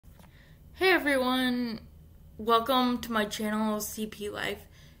Hey everyone, welcome to my channel CP Life.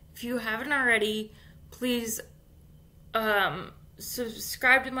 If you haven't already, please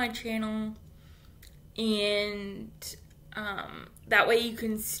subscribe to my channel, and that way you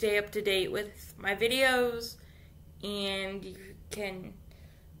can stay up to date with my videos and you can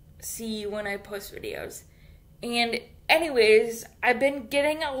see when I post videos. And anyways, I've been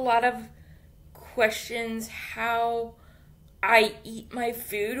getting a lot of questions how I eat my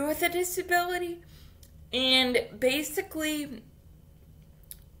food with a disability. And basically,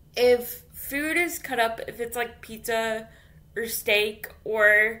 if food is cut up, if it's like pizza or steak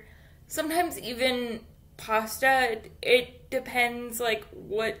or sometimes even pasta, it depends like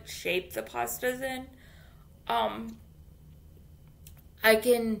what shape the pasta's in. I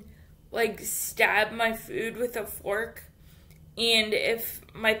can like stab my food with a fork, and if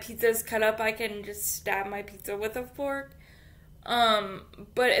my pizza is cut up, I can just stab my pizza with a fork.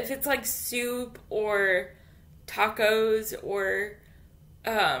 But if it's like soup or tacos or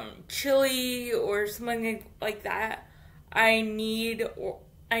chili or something like that, I need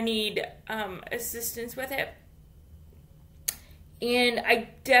assistance with it. And I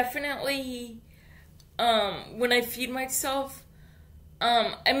definitely when I feed myself,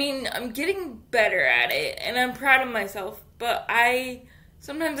 I'm getting better at it and I'm proud of myself, but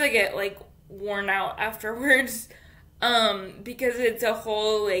sometimes I get like worn out afterwards. Because it's a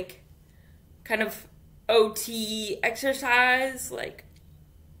whole, like, kind of OT exercise. Like,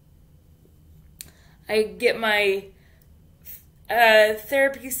 I get my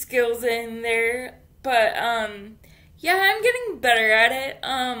therapy skills in there. But, yeah, I'm getting better at it.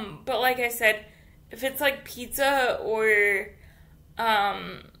 But like I said, if it's like pizza or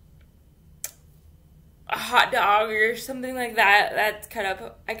a hot dog or something like that that's cut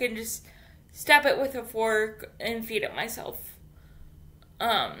up, I can just stab it with a fork and feed it myself.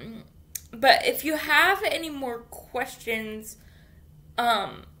 But if you have any more questions,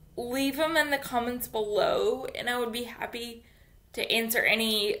 leave them in the comments below, and I would be happy to answer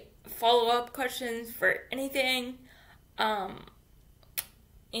any follow-up questions for anything. And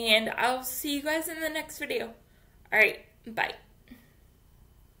I'll see you guys in the next video. Alright, bye.